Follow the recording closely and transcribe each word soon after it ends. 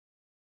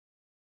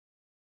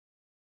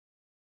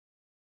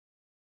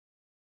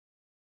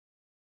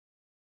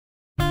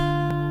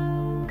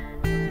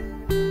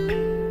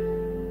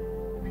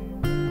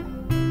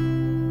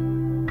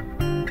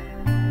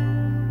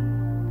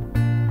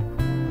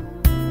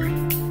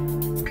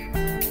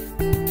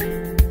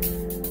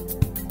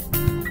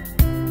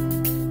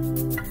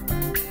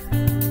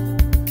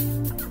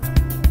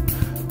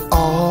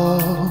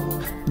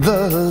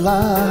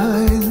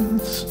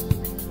lines,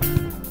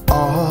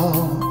 all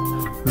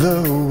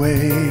the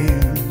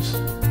waves,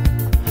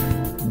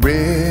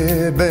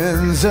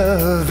 ribbons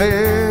of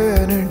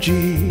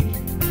energy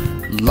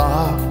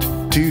locked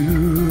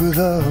to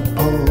the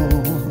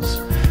poles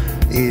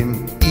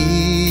in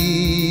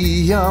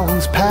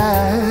eons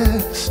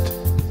past,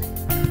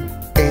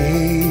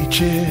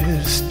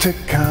 ages to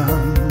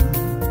come.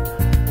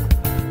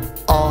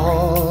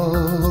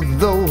 All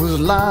those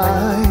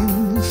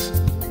lines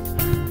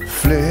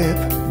flip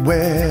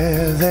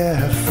where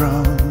they're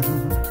from.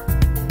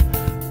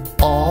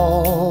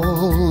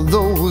 All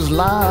those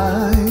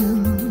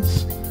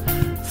lines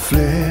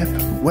flip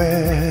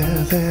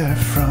where they're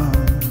from.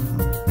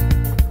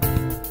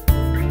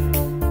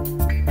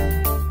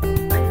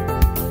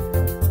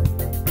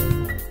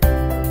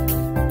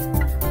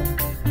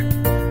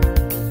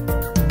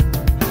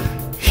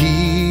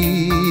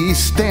 He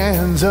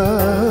stands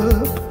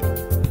up,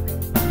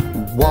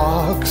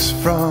 walks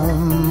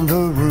from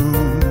the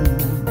room,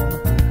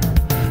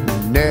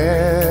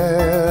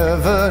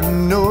 never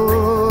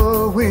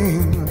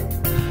knowing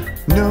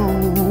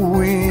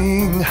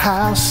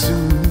how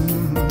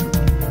soon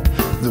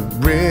the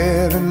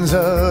ribbons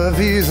of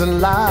his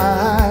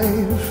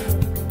life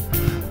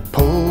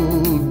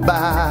pulled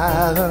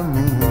by the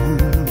moon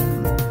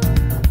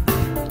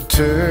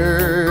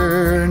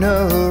turn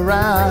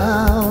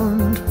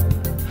around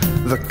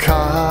the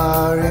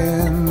car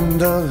in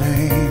the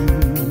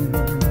lane,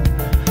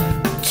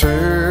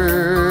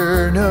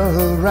 turn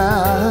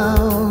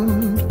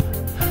around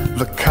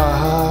the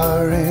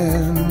car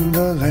in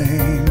the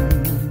lane.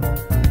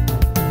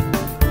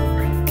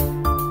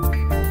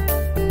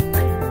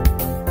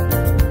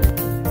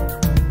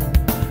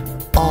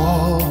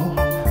 All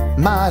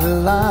my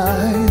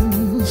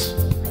lines,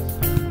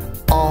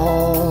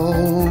 all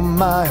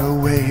my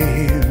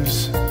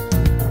waves,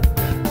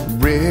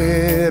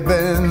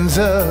 ribbons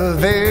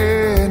of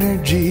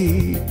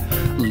energy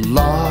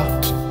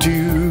locked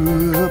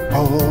to the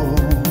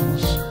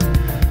poles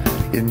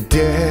in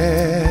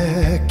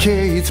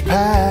decades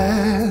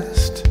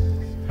past,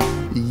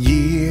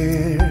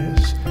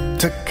 years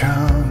to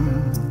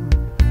come.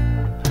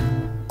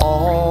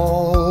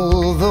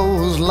 All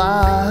those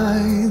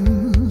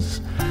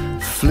lines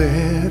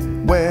flip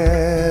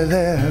where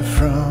they're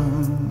from.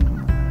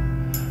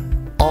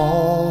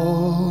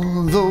 All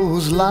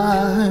those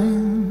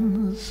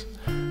lines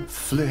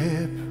flip